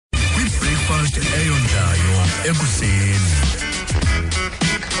Breakfast eyondlayo ekuseni.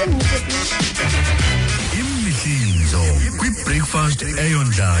 Imihlinzo kwi-breakfast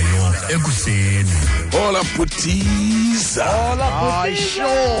eyondlayo ekuseni. Hola putiza. Hayi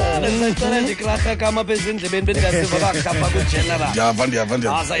sure. Lesicela ndiklaha kama bezindlebeni bendingasiva bakhapha kugeneral.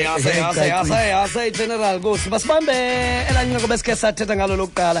 Yasa general Nkosi. Basibambe elanyoko besikhe sathetha ngalo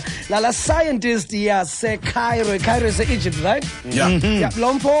lokuqala. La scientist yase Cairo is Egypt, right? Yeah.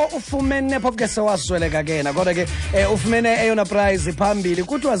 Lo mfo ufumene pop ke sewasweleka kena kodwa ke ufumene eyona prize phambili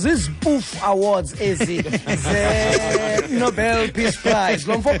kuthiwa zispoof awards ezi ze Nobel Peace Prize.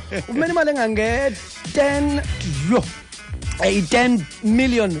 Lo mfo ufumene imali engange $10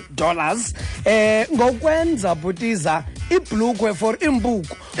 million ngokwenza butiza ibhlukwe for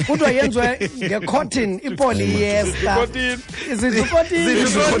imbuku kuthiwa yenzwe ngecotton ipolyester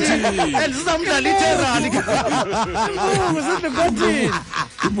sizamdla literally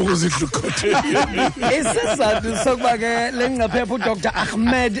Imbuku zidlucotton. isizathu sokuba ke lenqaphepha uDr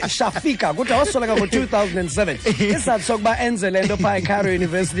Ahmed Shafika kuthiwa wasweleka ngo-2007 isizathu sokuba enze le nto phaa eCairo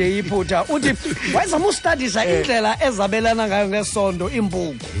University eyiphutha uthi wayezama ustadisha indlela ezabelana ngayo ngesondo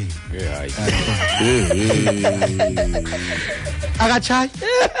imbuku akachayi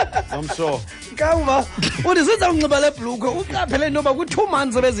I'm sure. Kawuva uthi siza unxiba le bhlukwe uqaphele into yoba ku-2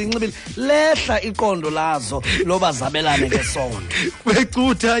 months ebezinxibile lehla iqondo lazo loba zabelane ngesondo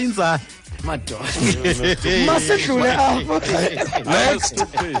becutha inzala madoda masidlule apho Next.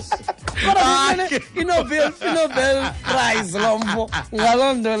 kodwa i-Nobel Prize lo mfo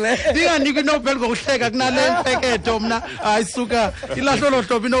ngaloo nto le ndinganikwa inobel ngokuhleka kunale mpeketo mna hayi suka ilahlo lo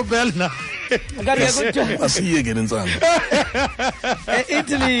hlobo inobel na Asiyeke nensana.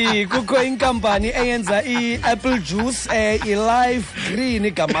 Italy kukho inkampani eyenza i-apple juice i-life green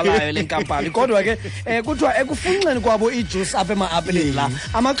igama layo le nkampani kodwa ke kuthiwa ekufunxeni kwabo ijuice apha ema-apeleni la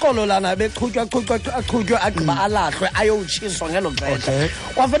amaxolo lana bechutywa agqiba alahlwe ayowutshiswa ngelo xesha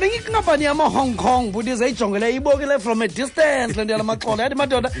kwavele inkampani yama-Hong Kong butize ijongele ibokile from a distance le nto yala maxolo yathi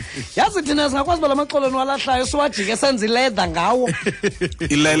madoda yazi thina singakwazi uba la maxolo niwalahlayo siwajike senze iledha ngawo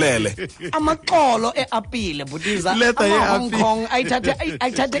Ilelele. amaxolo e-apile butiza ama-Hong Kong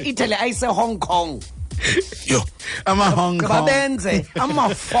ayithathe Italy ayise Hong Kong Yo. ama-Hong Kong babenze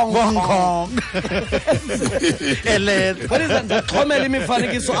ama-Hong Kong butiza ndizaxhomela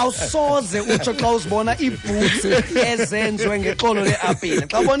imifanekiso awusoze utsho xa uzibona iiboots ezenziwe ngexolo le-apile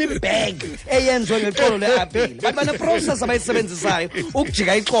xa ubona ibag eyenziwe ngexolo le-apile bathi baneprocess abayisebenzisayo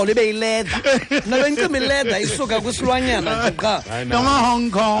ukujika ixolo ibe yiledha nalo incima iledha isuka kwisilwanyana nje qha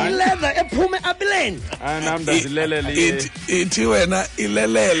ama-Hong Kong iledha ephume apileni Nam ndazilelele. Ithi wena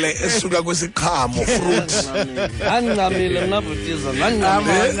ilelele esuka kwisiqhamo fruit. Angicamile mna butiza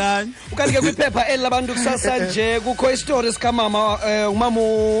ukanti ke kwiphepha eli labantu kusasa nje kukho isitori sikamama umama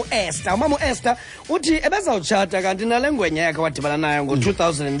u-Esther uthi ebezawutshata kanti nale ngwenya yakhe wadibana nayo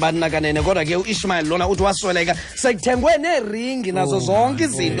ngo-2000 banakanene kodwa ke u-Ishmael lona uthi wasweleka sekuthengwe neeringi nazo zonke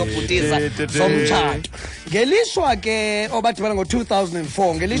izinto butiza zomtshato ngelishwa ke obadibana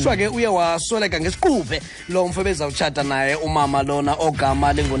ngo-2004 ngelishwa ke uye wasweleka ngesiquphe lo mfo ebezawutshata naye umama lona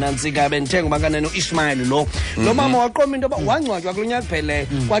ogama lingunantsika bendithenga ubankanene u-Ishmael lo mama waqoma into yoba wangcwatywa kulo nyaka kupheleyo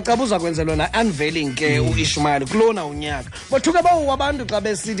kwacabuza kwenzelwa na-unveiling ke u-Ishmael kulona unyaka bothuke bawo abantu xa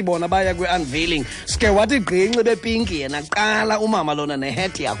besithi bona baya kwi-unveiling sike wathi gqinci bepinki yena qala umama lona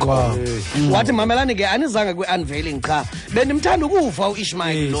nehet yakho wathi mamelani ke anizanga kwi-unveiling qha bendimthanda ukufa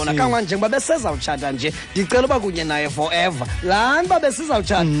u-Ishmael lona kangwa njengoba besezawutshata nje ndicela uba kunye naye forever laa nto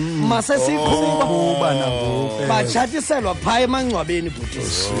besizawutshata masesiqhuba batshatiselwa phaa emangcwabeni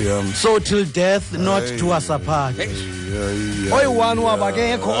bhutisi so till death not to us apart oyi-1 waba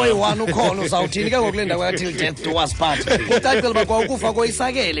kekho oyi-1 ukhona uzawuthini ke ngokule ndawo yatil death to us part kucacela uba kwaukufa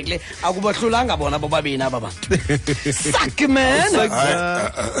koyisakele kule akubahlulanga bona bobabini aba bantu saki man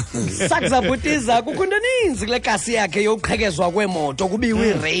sakza bhutiza kukho into eninzi kule kasi yakhe yokuqhekezwa kweemoto kubiwe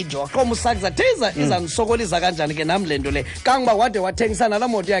iradio qoma usakza thiza izandisokolisa kanjani ke nam le nto le kangoba wade wathengisa nalaa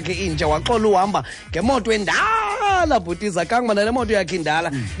moto yakhe inje waxola uhamba ngemoto endala bhutiza kangoba nale moto yakhe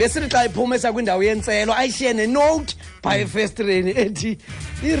indala besithi xa iphumisa kwindawo yentselo ayishiye nenote phaa efestreni ethi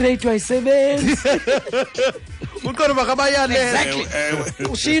iradio ayisebenzi uqona bakabayale exactly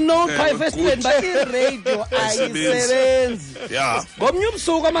ushinote phaa efestreni ba iradio ayisebenzi ngomnye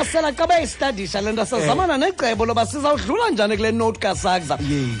ubusuku amasela xa bayistadisha le nto sazamana necebo loba sizawudlula njani kule note kasakza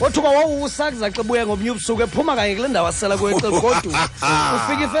othuka wawusakza xa buya ngomnye ubusuku ephuma kanye kule ndawo asela kuyeqeqo kodwa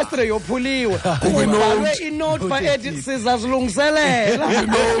ufika ifestre yophuliwe ubhalwe inote phaa ethi sizazilungiselela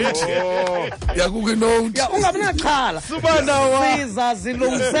Yakukho inote. ungabi naxhala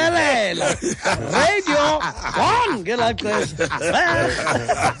sizazilungiselela radio on ngelaa xesha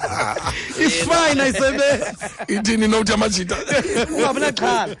ifine ayisebenzi ithini nokuthi amajita ungabona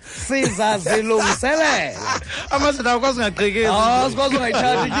xhala sizazilungiselela amajita akwazi ungaqhekezi sikwazi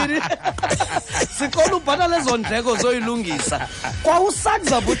ungayithathi tyini sicela ubhatala ezo ndleko zoyilungisa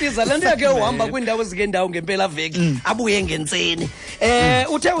kwawusakza bhutiza le nto yakhe uhamba kwiindawo ezingendawo ngempelaveki abuye ngentseni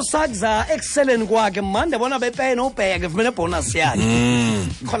uthe usakza ekuseleni kwakhe mani ndabona bepene ubheke fumene ibhonasi yakhe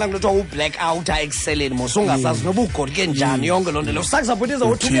khona kuthiwa u-black outer ekuseleni mos ungazazi noba ugodike njani yonke loo nto leyo usakza bhutiza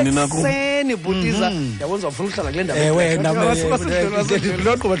wothuke ekuseni bhutiza ndiyabona uzawufuna uhlala kule ndawo wena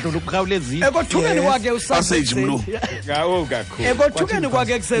loqobadlula ukukhawulezile ekothukeni kwakhe Passage mlo. Ngawo kakhulu. ekothukeni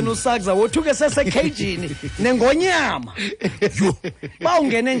kwakhe ekuseni usakza wothuke sesekhejini nengonyama ba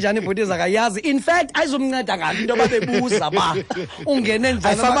ungene njani ibhutiza akayazi in fact ayizomnceda ngalo into babebuza ba ungene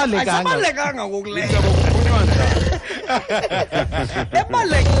njani ayisabalekanga ngokuleyo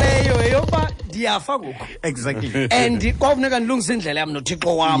ebalulekileyo yeyoba ndiyafa ngoku exactly and kwafuneka ndilungisa indlela yam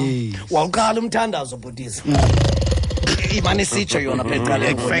nothixo wam wawuqala umthandazo bhutiza imane sitsho yona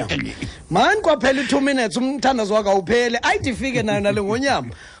pheqale mani kwaphela i-2 minutes umthandazo wakhe awuphele ayithi ifike nayo nale ngonyama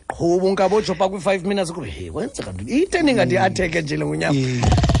qhuba unkabotsho pha kwi-5 minutes kube hey wenzeka ntoni itheni ngathi atheke nje le ngonyama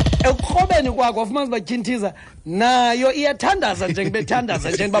ekurhobeni kwakho wafumana batyhinthiza nayo iyathandaza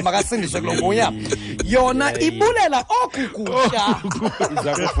njengebethandaza njengoba makasindiswe kulo ngonyama yona ibulela oku kutya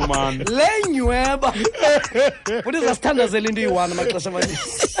Iza kufumana. le nyweba futhi zasithandazela into iyi-1 amaxesha amaninzi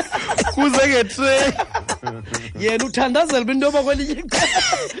kuze ngetrain yena uthandazela uba into yoba kwelinye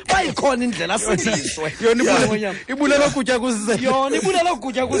bayikhona indlela asindiswe yona ibulela ukutya kuzizeleyo yona ibulela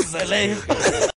ukutya kuzizeleyo